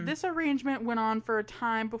 And Mhm. this arrangement went on for a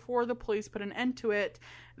time before the police put an end to it,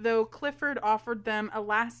 though Clifford offered them a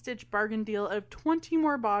last-ditch bargain deal of 20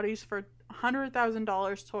 more bodies for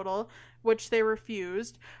 $100,000 total, which they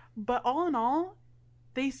refused. But all in all,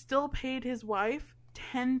 they still paid his wife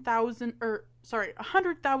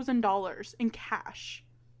 $100,000 in cash.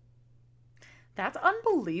 That's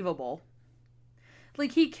unbelievable.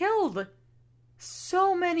 Like, he killed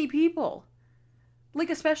so many people. Like,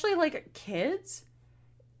 especially, like, kids.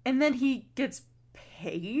 And then he gets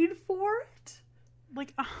paid for it?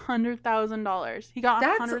 Like $100,000. He got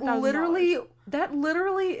That's $100,000. that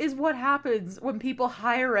literally is what happens when people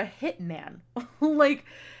hire a hitman. Like,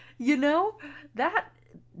 you know? That,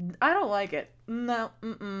 I don't like it. No,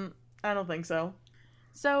 I don't think so.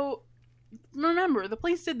 So, remember, the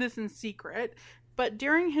police did this in secret, but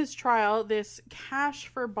during his trial, this cash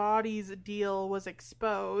for bodies deal was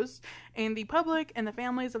exposed, and the public and the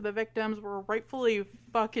families of the victims were rightfully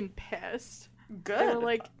fucking pissed. Good. They were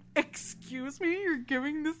like, excuse me, you're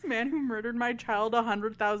giving this man who murdered my child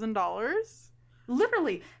 $100,000?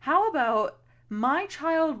 Literally, how about my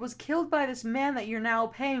child was killed by this man that you're now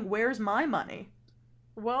paying, where's my money?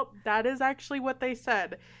 Well, that is actually what they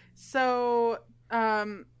said. So,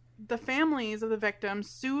 the families of the victims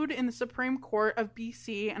sued in the Supreme Court of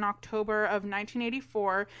BC in October of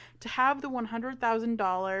 1984 to have the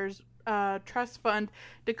 $100,000 trust fund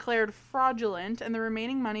declared fraudulent and the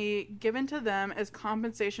remaining money given to them as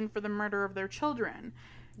compensation for the murder of their children.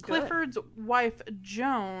 Good. Clifford's wife,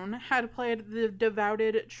 Joan, had played the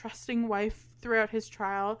devoted, trusting wife throughout his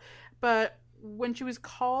trial, but when she was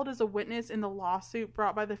called as a witness in the lawsuit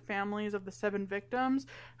brought by the families of the 7 victims,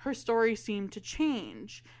 her story seemed to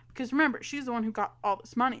change. Because remember, she's the one who got all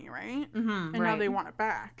this money, right? Mm-hmm, And now they want it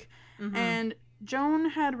back. Mm-hmm. And Joan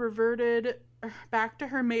had reverted back to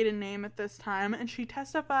her maiden name at this time, and she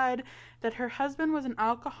testified that her husband was an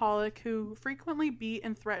alcoholic who frequently beat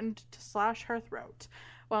and threatened to slash her throat.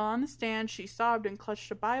 While on the stand, she sobbed and clutched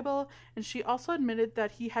a Bible, and she also admitted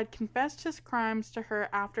that he had confessed his crimes to her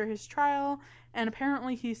after his trial, and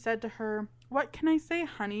apparently he said to her, "What can I say,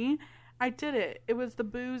 honey? I did it. It was the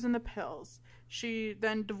booze and the pills." She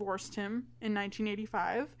then divorced him in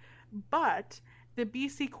 1985, but the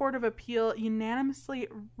BC Court of Appeal unanimously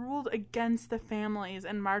ruled against the families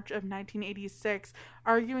in March of 1986,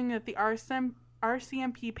 arguing that the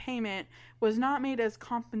RCMP payment was not made as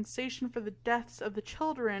compensation for the deaths of the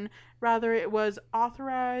children, rather it was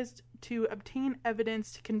authorized to obtain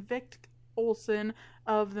evidence to convict Olson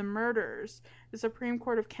of the murders. The Supreme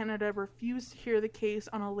Court of Canada refused to hear the case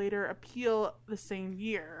on a later appeal the same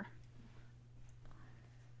year.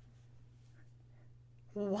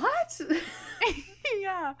 What?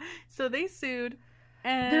 Yeah. So they sued,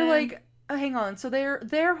 and They're like, hang on. So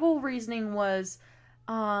their whole reasoning was,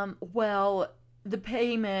 well, the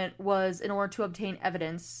payment was in order to obtain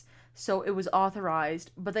evidence, so it was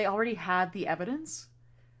authorized, but they already had the evidence?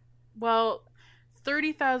 well,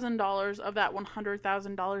 $30,000 of that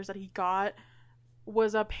 $100,000 that he got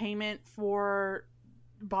was a payment for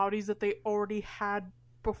bodies that they already had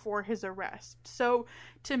before his arrest. So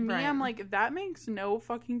to me, Right. I'm like, that makes no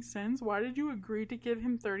fucking sense. Why did you agree to give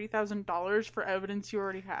him $30,000 for evidence you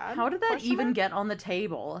already had? How did that Question even mark? get on the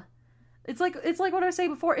table? It's like what I was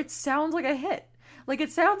saying before. It sounds like a hit. Like,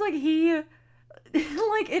 it sounds like he,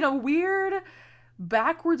 like, in a weird,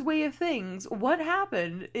 backwards way of things, what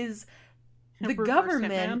happened is the Reverse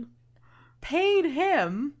government hitman. paid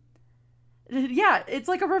him. Yeah, it's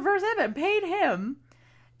like a reverse hitman. Paid him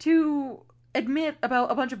to admit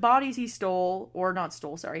about a bunch of bodies he stole, or not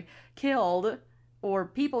stole, sorry, killed, or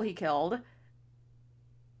people he killed,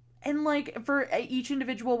 And, like, for each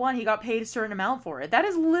individual one, he got paid a certain amount for it. That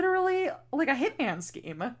is literally, like, a hitman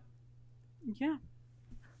scheme. Yeah.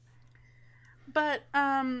 But,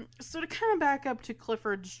 so to kind of back up to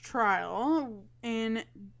Clifford's trial, in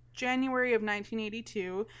January of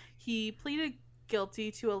 1982, he pleaded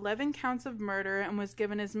guilty to 11 counts of murder and was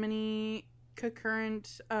given as many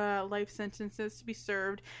concurrent life sentences to be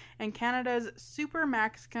served in Canada's super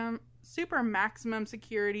maximum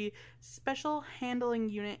security special handling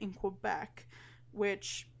unit in Quebec,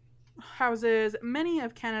 which houses many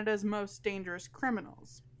of Canada's most dangerous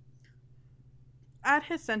criminals. At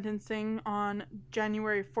his sentencing on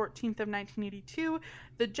January 14th of 1982,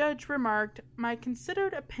 the judge remarked, "My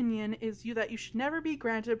considered opinion is that you should never be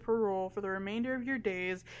granted parole for the remainder of your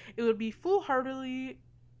days. It would be foolhardy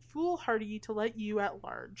to let you at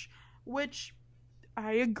large," which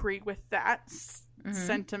I agree with that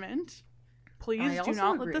sentiment. Please do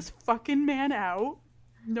not let this fucking man out.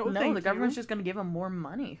 No, thank you. The government's just going to give him more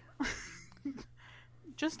money.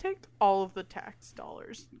 Just take all of the tax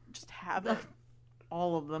dollars. Just have it.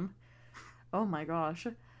 All of them. Oh my gosh.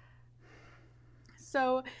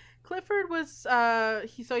 So Clifford was,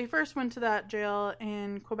 he first went to that jail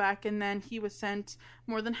in Quebec, and then he was sent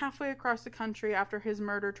more than halfway across the country after his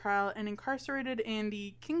murder trial and incarcerated in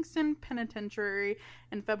the Kingston Penitentiary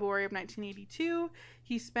in February of 1982.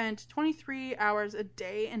 He spent 23 hours a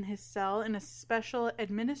day in his cell in a special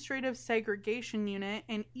administrative segregation unit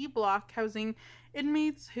in E Block, housing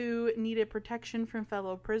inmates who needed protection from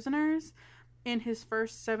fellow prisoners. In his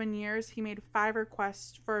first 7 years, he made 5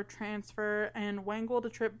 requests for a transfer and wangled a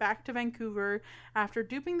trip back to Vancouver after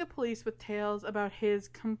duping the police with tales about his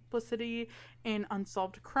complicity in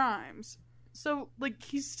unsolved crimes. So, like,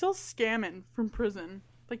 he's still scamming from prison.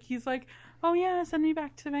 Like, he's like, "Oh yeah, send me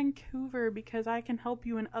back to Vancouver because I can help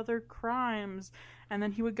you in other crimes." And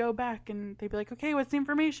then he would go back and they'd be like, "Okay, what's the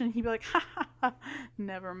information?" He'd be like, "Ha ha ha,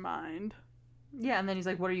 never mind." Yeah, and then he's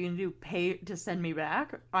like, "What are you going to do? Pay to send me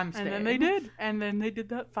back? I'm staying." And then they did. And then they did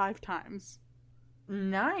that 5 times.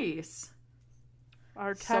 Nice.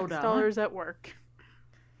 Our tax dollars at work.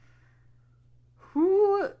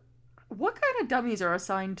 What kind of dummies are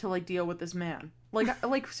assigned to, like, deal with this man?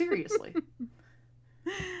 Like seriously.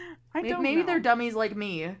 Maybe they're dummies like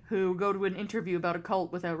me who go to an interview about a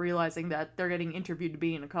cult without realizing that they're getting interviewed to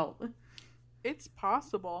be in a cult. It's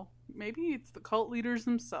possible. Maybe it's the cult leaders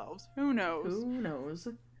themselves. Who knows? Who knows?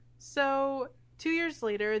 So, 2 years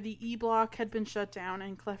later, the E Block had been shut down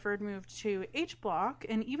and Clifford moved to H Block,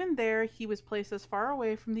 and even there he was placed as far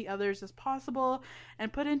away from the others as possible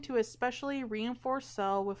and put into a specially reinforced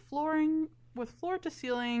cell with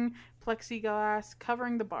floor-to-ceiling plexiglass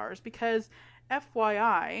covering the bars because,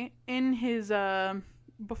 FYI, in his,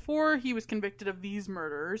 before he was convicted of these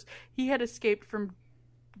murders, he had escaped from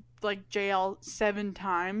like jail 7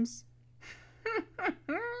 times.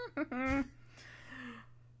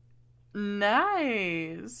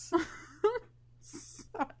 Nice.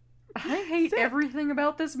 I hate everything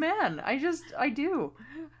about this man. I do.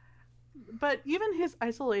 But even his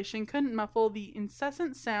isolation couldn't muffle the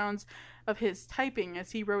incessant sounds of his typing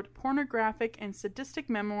as he wrote pornographic and sadistic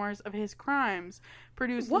memoirs of his crimes,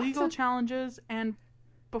 produced legal challenges, and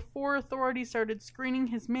before authorities started screening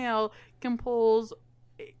his mail, composed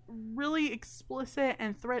really explicit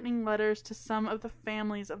and threatening letters to some of the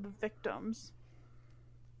families of the victims.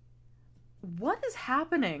 What is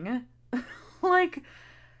happening? Like,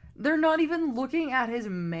 they're not even looking at his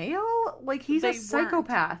mail? Like, he's a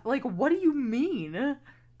psychopath. Like, what do you mean?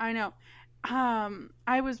 I know.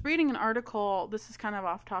 I was reading an article, this is kind of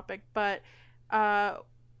off topic, but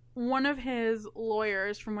one of his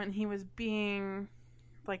lawyers from when he was being,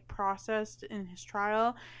 like, processed in his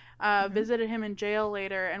trial visited him in jail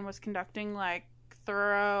later and was conducting, like,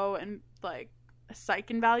 thorough and, like, a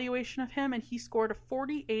psych evaluation of him, and he scored a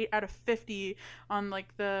 48 out of 50 on,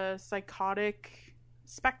 like, the psychotic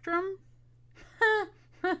spectrum.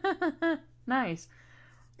 Nice.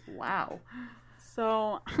 Wow.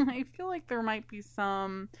 So, I feel like there might be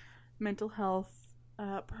some mental health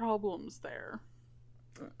problems there.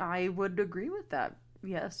 I would agree with that.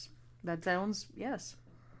 Yes. That sounds, yes.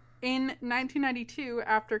 In 1992,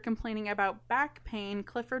 after complaining about back pain,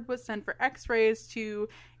 Clifford was sent for x-rays to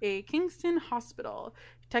a Kingston hospital.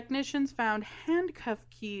 Technicians found handcuff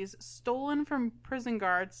keys stolen from prison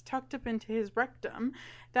guards tucked up into his rectum.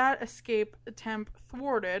 That escape attempt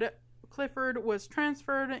thwarted. Clifford was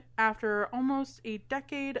transferred after almost a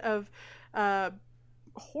decade of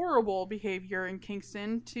horrible behavior in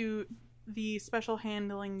Kingston to the Special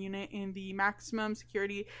Handling Unit in the Maximum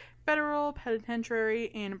Security Federal Penitentiary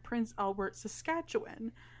in Prince Albert,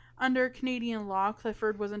 Saskatchewan. Under Canadian law,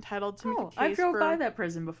 Clifford was entitled to make a case I drove for... by that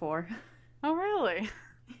prison before. Oh, really?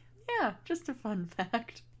 Yeah, just a fun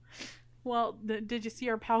fact. Well, did you see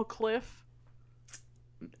our pal Cliff?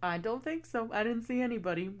 I don't think so. I didn't see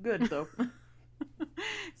anybody. Good, though.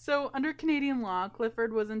 So, under Canadian law,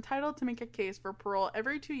 Clifford was entitled to make a case for parole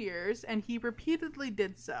every 2 years, and he repeatedly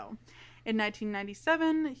did so. In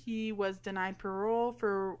 1997, he was denied parole,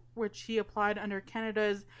 for which he applied under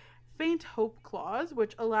Canada's Faint Hope Clause,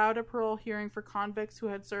 which allowed a parole hearing for convicts who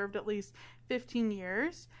had served at least 15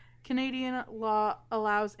 years. Canadian law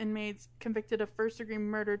allows inmates convicted of first-degree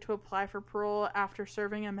murder to apply for parole after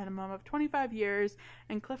serving a minimum of 25 years,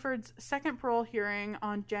 and Clifford's second parole hearing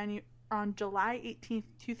on July 18,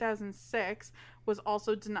 2006, was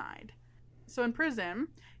also denied. So in prison,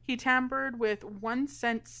 he tampered with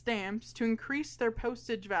 1-cent stamps to increase their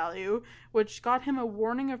postage value, which got him a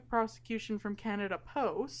warning of prosecution from Canada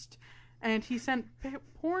Post, and he sent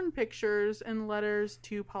porn pictures and letters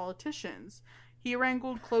to politicians. He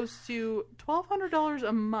wrangled close to $1,200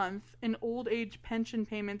 a month in old age pension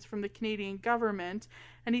payments from the Canadian government,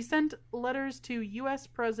 and he sent letters to U.S.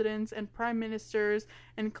 presidents and prime ministers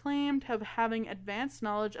and claimed of having advanced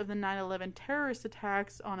knowledge of the 9/11 terrorist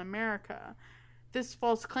attacks on America. This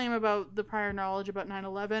false claim about the prior knowledge about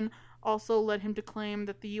 9/11 also led him to claim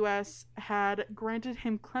that the U.S. had granted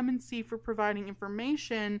him clemency for providing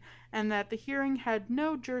information and that the hearing had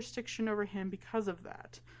no jurisdiction over him because of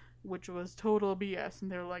that. Which was total BS,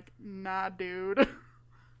 and they're like, nah, dude.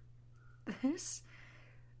 This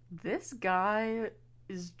guy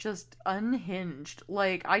is just unhinged.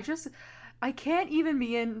 Like, I can't even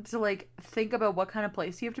begin to, like, think about what kind of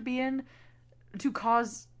place you have to be in to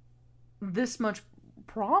cause this much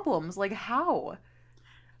problems. Like, how?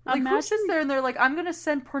 Like, who sits there and they're like, I'm gonna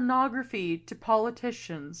send pornography to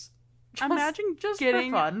politicians. Imagine just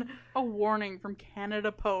getting for fun. A warning from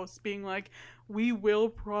Canada Post being like, we will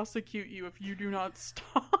prosecute you if you do not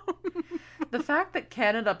stop. The fact that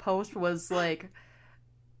Canada Post was, like,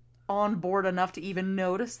 on board enough to even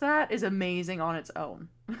notice that is amazing on its own.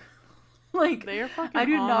 Like, they are fucking I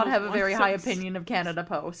do not have a very high nonsense. opinion of Canada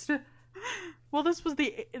Post. Well, this was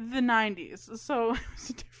the 90s, so it was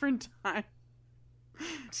a different time.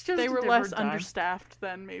 It's just they a were different less time. understaffed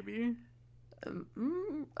then, maybe.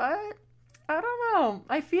 I don't know.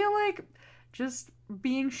 I feel like just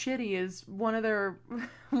being shitty is one of their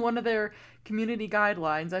community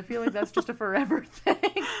guidelines. I feel like that's just a forever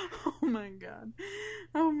thing. Oh my god.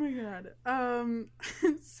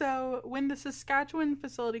 So when the Saskatchewan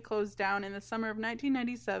facility closed down in the summer of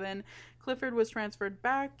 1997, Clifford was transferred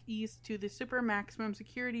back east to the Super Maximum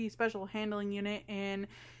Security Special Handling Unit in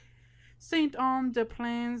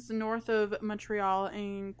Saint-Anne-des-Plaines, north of Montreal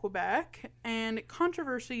in Quebec, and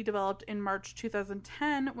controversy developed in March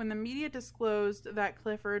 2010 when the media disclosed that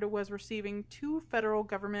Clifford was receiving 2 federal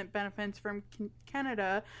government benefits from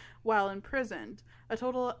Canada while imprisoned, a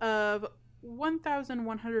total of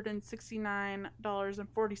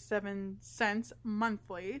 $1,169.47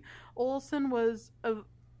 monthly. Olson was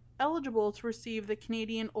eligible to receive the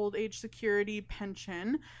Canadian Old Age Security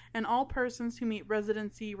Pension, and all persons who meet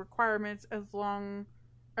residency requirements as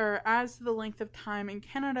to the length of time in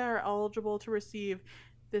Canada are eligible to receive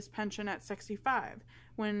this pension at 65.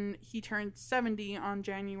 When he turned 70 on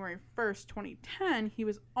January 1st, 2010, he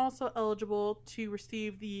was also eligible to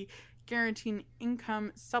receive the Guaranteed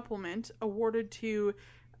Income Supplement awarded to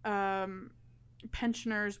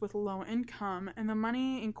pensioners with low income, and the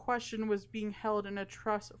money in question was being held in a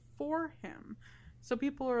trust for him. So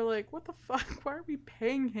people are like, what the fuck? Why are we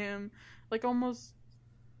paying him like almost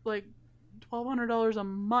like $1,200 a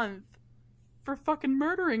month for fucking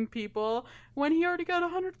murdering people when he already got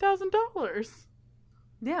 $100,000?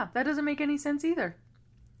 Yeah, that doesn't make any sense either.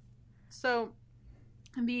 So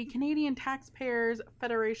the Canadian Taxpayers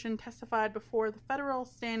Federation testified before the Federal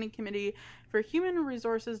Standing Committee for Human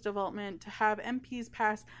Resources Development to have MPs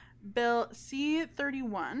pass Bill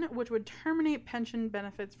C-31, which would terminate pension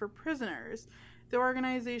benefits for prisoners. The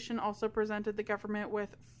organization also presented the government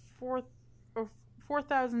with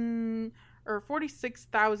 46,000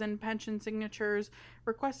 pension signatures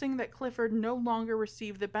requesting that Clifford no longer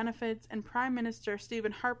receive the benefits, and Prime Minister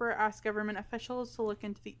Stephen Harper asked government officials to look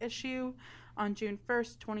into the issue. On June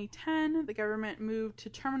 1st, 2010, the government moved to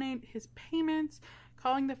terminate his payments,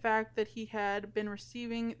 calling the fact that he had been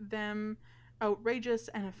receiving them outrageous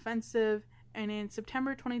and offensive. And in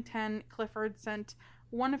September 2010, Clifford sent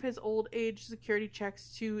one of his old age security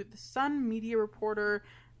checks to the Sun media reporter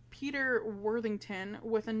Peter Worthington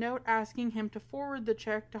with a note asking him to forward the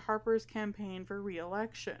check to Harper's campaign for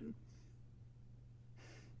re-election.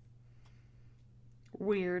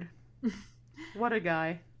 Weird. What a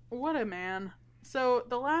guy. What a man. So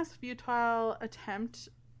the last futile appearance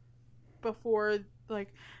before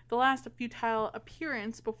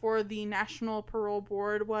the National Parole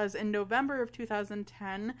Board was in November of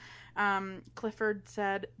 2010. Clifford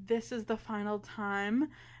said, "This is the final time,"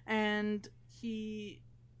 and he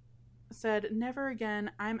said, "Never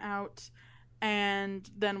again, I'm out," and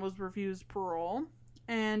then was refused parole.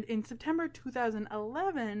 And in September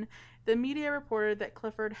 2011, the media reported that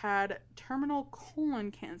Clifford had terminal colon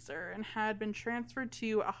cancer and had been transferred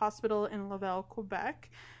to a hospital in Laval, Quebec.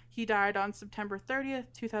 He died on September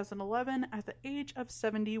 30th, 2011, at the age of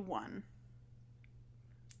 71.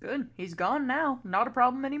 Good. He's gone now. Not a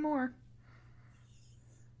problem anymore.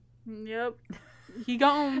 Yep. He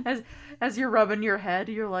gone. As you're rubbing your head,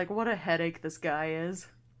 you're like, what a headache this guy is.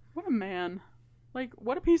 What a man. Like,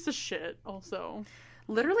 what a piece of shit, also.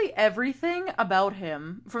 Literally everything about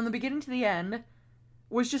him, from the beginning to the end,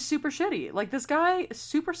 was just super shitty. Like, this guy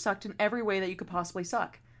super sucked in every way that you could possibly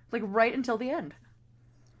suck. Like, right until the end.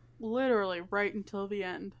 Literally, right until the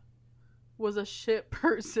end. Was a shit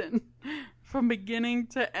person. From beginning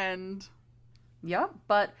to end. Yep,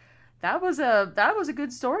 but that was a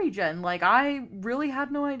good story, Jen. Like, I really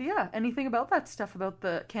had no idea anything about that stuff, about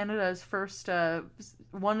the Canada's first,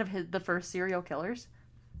 one of the first serial killers.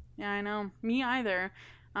 Yeah, I know. Me either.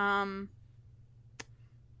 I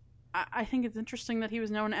think it's interesting that he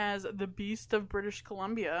was known as the Beast of British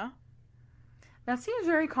Columbia. That seems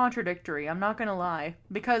very contradictory, I'm not gonna lie.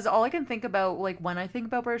 Because all I can think about, like, when I think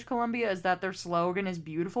about British Columbia is that their slogan is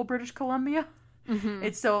Beautiful British Columbia. Mm-hmm.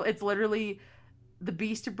 It's literally the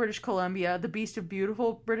Beast of British Columbia, the Beast of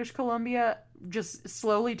Beautiful British Columbia just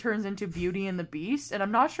slowly turns into Beauty and the Beast, and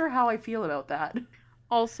I'm not sure how I feel about that.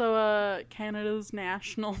 Also, Canada's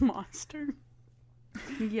national monster.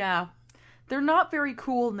 Yeah. They're not very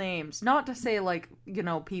cool names. Not to say, like, you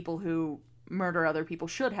know, people who murder other people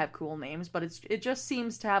should have cool names, but it just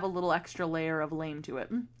seems to have a little extra layer of lame to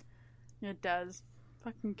it. It does.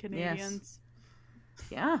 Fucking Canadians.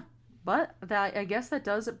 Yes. Yeah. But I guess that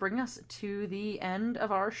does bring us to the end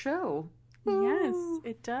of our show. Yes,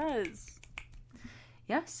 it does.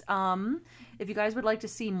 Yes. If you guys would like to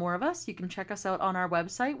see more of us, you can check us out on our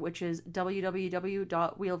website, which is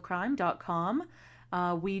www.wheelofcrime.com.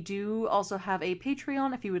 We do also have a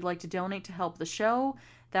Patreon if you would like to donate to help the show.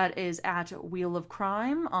 That is at Wheel of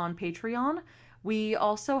Crime on Patreon. We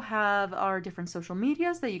also have our different social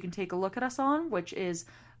medias that you can take a look at us on, which is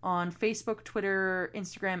on Facebook, Twitter,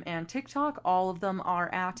 Instagram, and TikTok. All of them are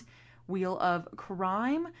at Wheel of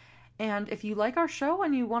Crime. And if you like our show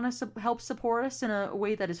and you want to help support us in a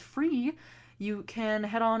way that is free, you can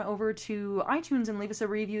head on over to iTunes and leave us a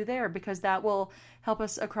review there, because that will help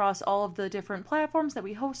us across all of the different platforms that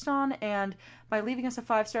we host on. And by leaving us a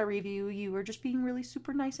 5-star review, you are just being really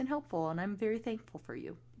super nice and helpful, and I'm very thankful for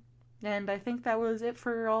you. And I think that was it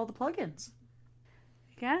for all the plugins.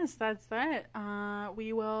 Yes, that's it.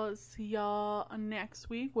 We will see y'all next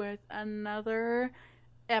week with another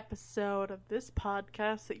episode of this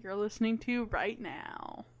podcast that you're listening to right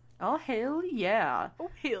now. Oh, hell yeah.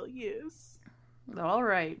 Oh, hell yes. All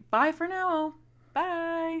right. Bye for now.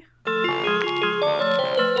 Bye.